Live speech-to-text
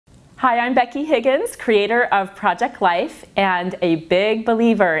Hi, I'm Becky Higgins, creator of Project Life and a big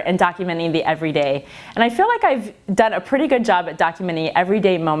believer in documenting the everyday. And I feel like I've done a pretty good job at documenting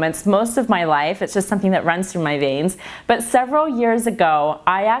everyday moments most of my life. It's just something that runs through my veins. But several years ago,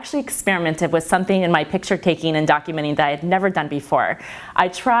 I actually experimented with something in my picture taking and documenting that I had never done before. I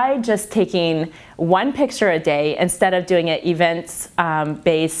tried just taking one picture a day instead of doing it events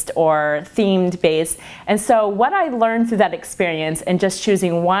based or themed based. And so what I learned through that experience and just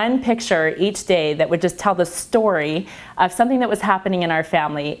choosing one picture each day that would just tell the story of something that was happening in our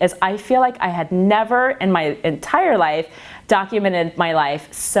family is I feel like I had never in my entire life documented my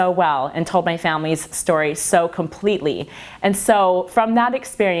life so well and told my family's story so completely. And so from that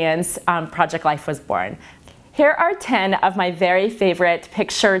experience, Project Life was born. Here are 10 of my very favorite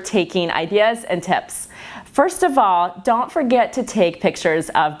picture-taking ideas and tips. First of all, don't forget to take pictures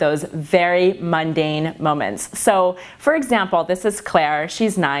of those very mundane moments. So, for example, this is Claire.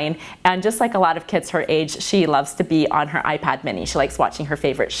 She's 9, and just like a lot of kids her age, she loves to be on her iPad mini. She likes watching her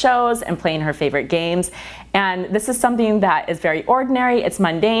favorite shows and playing her favorite games. And this is something that is very ordinary. It's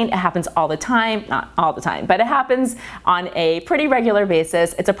mundane. It happens all the time. Not all the time, but it happens on a pretty regular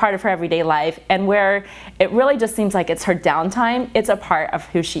basis. It's a part of her everyday life, and where it really just seems like it's her downtime, it's a part of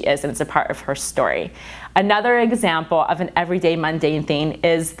who she is and it's a part of her story. Another example of an everyday mundane thing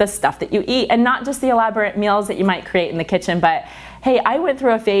is the stuff that you eat, and not just the elaborate meals that you might create in the kitchen, but hey, I went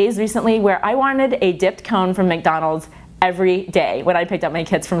through a phase recently where I wanted a dipped cone from McDonald's every day when I picked up my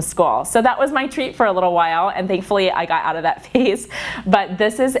kids from school. So that was my treat for a little while, and thankfully I got out of that phase. But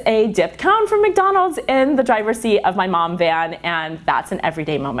this is a dipped cone from McDonald's in the driver's seat of my mom van, and that's an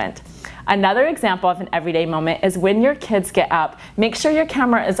everyday moment. Another example of an everyday moment is when your kids get up, make sure your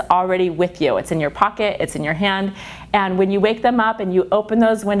camera is already with you. It's in your pocket, it's in your hand, and when you wake them up and you open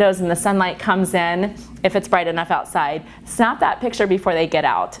those windows and the sunlight comes in, if it's bright enough outside, snap that picture before they get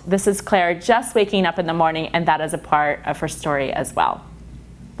out. This is Claire just waking up in the morning, and that is a part of her story as well.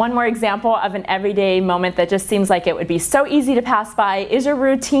 One more example of an everyday moment that just seems like it would be so easy to pass by is your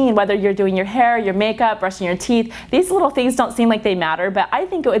routine, whether you're doing your hair, your makeup, brushing your teeth. These little things don't seem like they matter, but I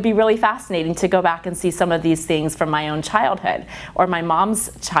think it would be really fascinating to go back and see some of these things from my own childhood or my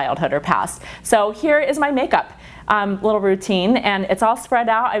mom's childhood or past. So here is my makeup little routine, and it's all spread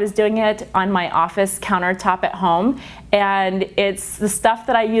out. I was doing it on my office countertop at home, and it's the stuff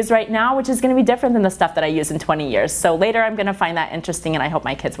that I use right now, which is going to be different than the stuff that I use in 20 years. So later I'm going to find that interesting, and I hope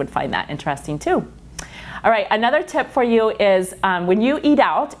my kids would find that interesting too. All right, another tip for you is when you eat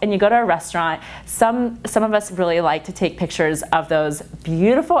out and you go to a restaurant, some of us really like to take pictures of those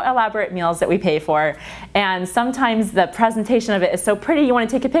beautiful, elaborate meals that we pay for. And sometimes the presentation of it is so pretty you want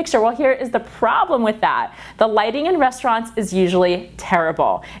to take a picture. Well, here is the problem with that. The lighting in restaurants is usually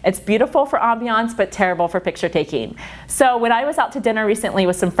terrible. It's beautiful for ambiance, but terrible for picture taking. So when I was out to dinner recently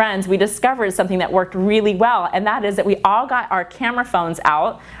with some friends, we discovered something that worked really well, and that is that we all got our camera phones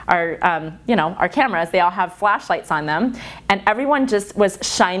out, our cameras. They all have flashlights on them, and everyone just was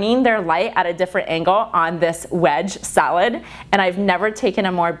shining their light at a different angle on this wedge salad, and I've never taken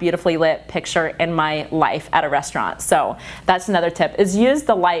a more beautifully lit picture in my life at a restaurant. So that's another tip, is use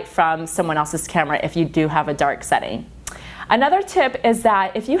the light from someone else's camera if you do have a dark setting. Another tip is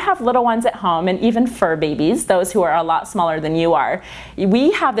that if you have little ones at home, and even fur babies, those who are a lot smaller than you are,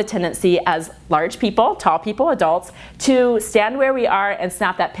 we have the tendency as large people, tall people, adults, to stand where we are and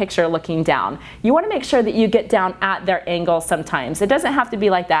snap that picture looking down. You want to make sure that you get down at their angle sometimes. It doesn't have to be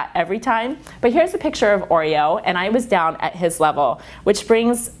like that every time, but here's a picture of Oreo, and I was down at his level, which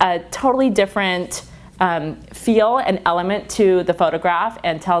brings a totally different feel and element to the photograph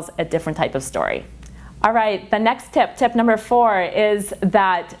and tells a different type of story. All right, the next tip, tip number 4, is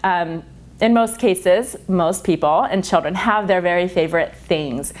that in most cases, most people and children have their very favorite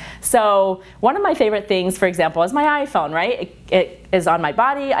things. So one of my favorite things, for example, is my iPhone, right? It is on my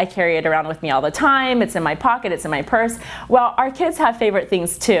body. I carry it around with me all the time. It's in my pocket. It's in my purse. Well, our kids have favorite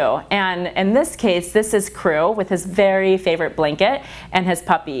things too. And in this case, this is Crew with his very favorite blanket and his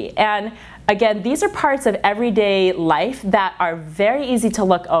puppy. And again, these are parts of everyday life that are very easy to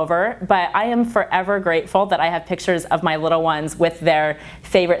look over, but I am forever grateful that I have pictures of my little ones with their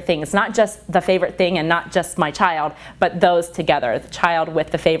favorite things. Not just the favorite thing and not just my child, but those together, the child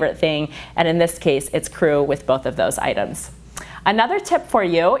with the favorite thing, and in this case, it's Crew with both of those items. Another tip for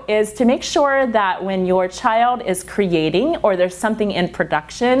you is to make sure that when your child is creating or there's something in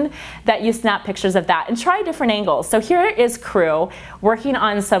production, that you snap pictures of that and try different angles. So here is Crew working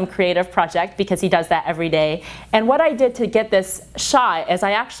on some creative project because he does that every day. And what I did to get this shot is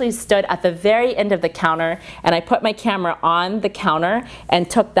I actually stood at the very end of the counter and I put my camera on the counter and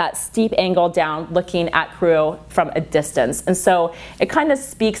took that steep angle down looking at Crew from a distance. And so it kind of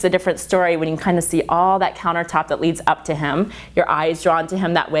speaks a different story when you kind of see all that countertop that leads up to him. Your eyes drawn to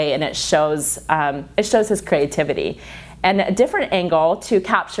him that way, and it shows his creativity. And a different angle to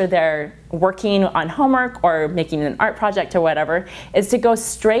capture their working on homework or making an art project or whatever is to go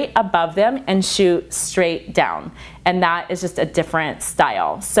straight above them and shoot straight down. And that is just a different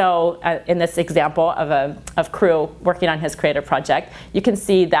style. So in this example of Crew working on his creative project, you can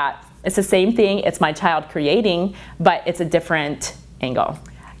see that it's the same thing. It's my child creating, but it's a different angle.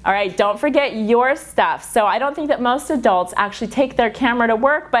 All right, don't forget your stuff. So I don't think that most adults actually take their camera to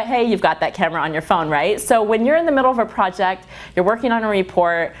work, but hey, you've got that camera on your phone, right? So when you're in the middle of a project, you're working on a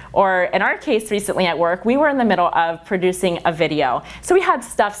report, or in our case recently at work, we were in the middle of producing a video. So we had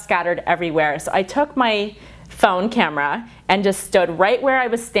stuff scattered everywhere. So I took my phone camera and just stood right where I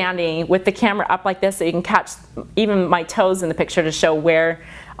was standing with the camera up like this so you can catch even my toes in the picture to show where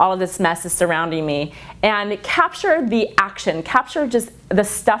all of this mess is surrounding me, and capture the action, capture just the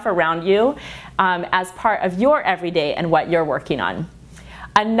stuff around you as part of your everyday and what you're working on.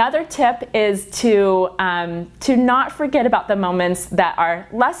 Another tip is to not forget about the moments that are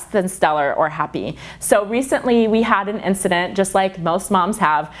less than stellar or happy. So recently we had an incident, just like most moms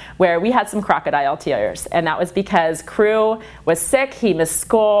have, where we had some crocodile tears. And that was because Crew was sick, he missed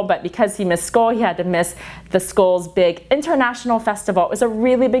school, but because he missed school, he had to miss the school's big international festival. It was a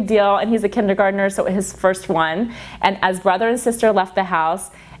really big deal, and he's a kindergartner, so it was his first one. And as brother and sister left the house,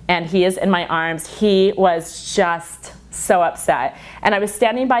 and he is in my arms, he was just so upset. And I was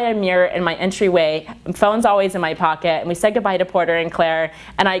standing by a mirror in my entryway, phone's always in my pocket, and we said goodbye to Porter and Claire,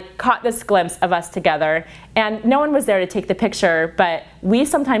 and I caught this glimpse of us together, and no one was there to take the picture, but we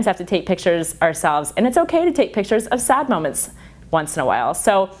sometimes have to take pictures ourselves, and it's okay to take pictures of sad moments once in a while.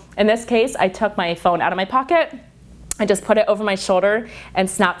 So in this case, I took my phone out of my pocket, I just put it over my shoulder and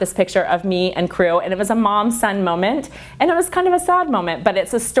snapped this picture of me and Crew, and it was a mom-son moment, and it was kind of a sad moment, but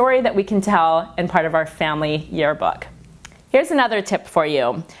it's a story that we can tell in part of our family yearbook. Here's another tip for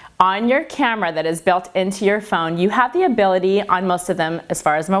you. On your camera that is built into your phone, you have the ability, on most of them, as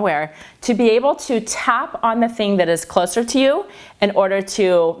far as I'm aware, to be able to tap on the thing that is closer to you in order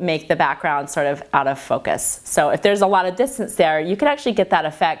to make the background sort of out of focus. So if there's a lot of distance there, you can actually get that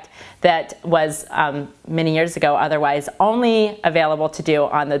effect that was many years ago otherwise only available to do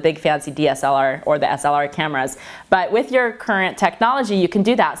on the big fancy DSLR or the SLR cameras. But with your current technology, you can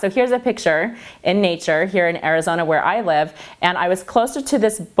do that. So here's a picture in nature here in Arizona where I live, and I was closer to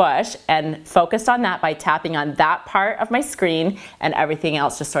this bush and focused on that by tapping on that part of my screen, and everything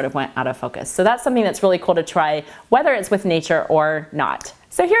else just sort of went out of focus. So that's something that's really cool to try, whether it's with nature or not.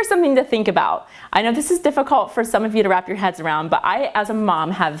 So here's something to think about. I know this is difficult for some of you to wrap your heads around, but I, as a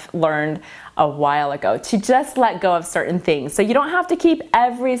mom, have learned a while ago to just let go of certain things. So you don't have to keep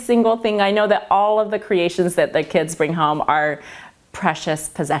every single thing. I know that all of the creations that the kids bring home are precious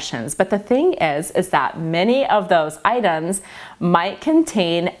possessions. But the thing is that many of those items might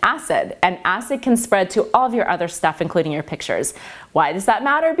contain acid, and acid can spread to all of your other stuff, including your pictures. Why does that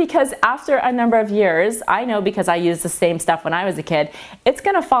matter? Because after a number of years, I know because I used the same stuff when I was a kid, it's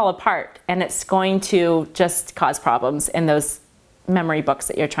going to fall apart, and it's going to just cause problems in those memory books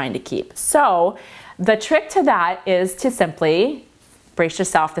that you're trying to keep. So the trick to that is to simply brace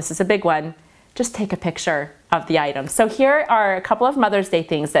yourself. This is a big one. Just take a picture of the item. So here are a couple of Mother's Day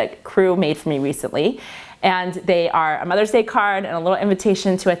things that Crew made for me recently. And they are a Mother's Day card and a little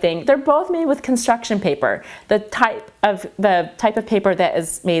invitation to a thing. They're both made with construction paper, the type of paper that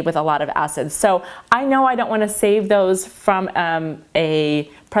is made with a lot of acids. So I know I don't want to save those from a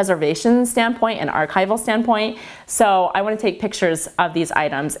preservation standpoint, an archival standpoint. So I want to take pictures of these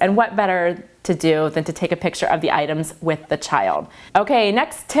items. And what better to do than to take a picture of the items with the child. Okay,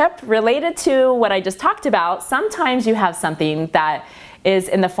 next tip related to what I just talked about. Sometimes you have something that is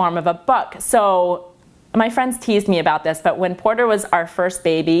in the form of a book. So my friends teased me about this, but when Porter was our first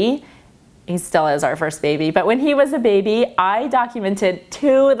baby, he still is our first baby, but when he was a baby, I documented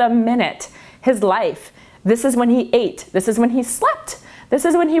to the minute his life. This is when he ate. This is when he slept. This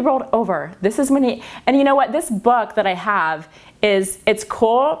is when he rolled over. This is when he, and you know what, this book that I have it's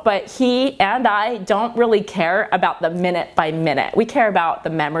cool, but he and I don't really care about the minute by minute. We care about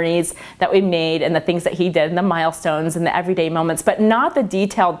the memories that we made and the things that he did and the milestones and the everyday moments, but not the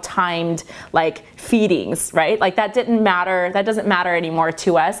detailed timed like feedings, right? Like that didn't matter, that doesn't matter anymore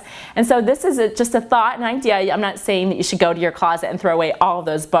to us. And so this is just a thought, an idea. I'm not saying that you should go to your closet and throw away all of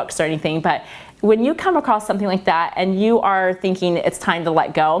those books or anything, but when you come across something like that and you are thinking it's time to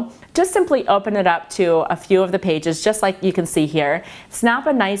let go, just simply open it up to a few of the pages, just like you can see here. Snap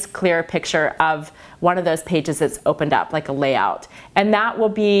a nice clear picture of one of those pages that's opened up, like a layout. And that will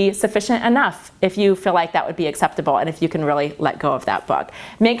be sufficient enough if you feel like that would be acceptable and if you can really let go of that book.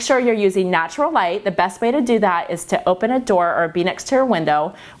 Make sure you're using natural light. The best way to do that is to open a door or be next to your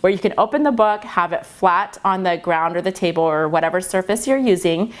window where you can open the book, have it flat on the ground or the table or whatever surface you're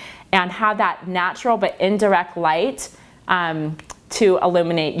using, and have that natural but indirect light to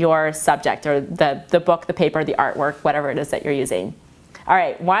illuminate your subject or the book, the paper, the artwork, whatever it is that you're using. All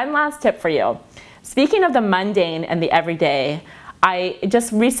right, one last tip for you. Speaking of the mundane and the everyday, I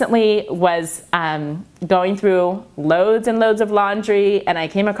just recently was going through loads and loads of laundry, and I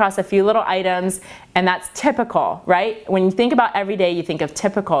came across a few little items, and that's typical, right? When you think about everyday, you think of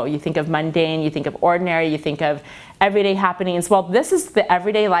typical, you think of mundane, you think of ordinary, you think of everyday happenings. Well, this is the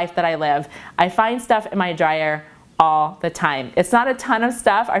everyday life that I live. I find stuff in my dryer all the time. It's not a ton of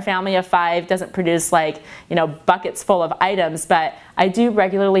stuff. Our family of 5 doesn't produce like, you know, buckets full of items, but I do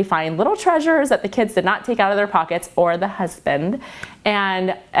regularly find little treasures that the kids did not take out of their pockets, or the husband.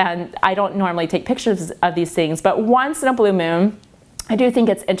 And I don't normally take pictures of these things, but once in a blue moon, I do think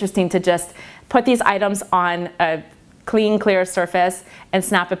it's interesting to just put these items on a clean, clear surface and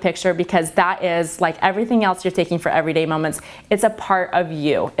snap a picture, because that is like everything else you're taking for everyday moments. It's a part of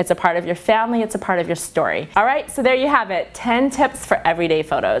you. It's a part of your family. It's a part of your story. All right, so there you have it. 10 tips for everyday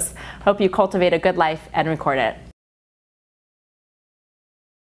photos. Hope you cultivate a good life and record it.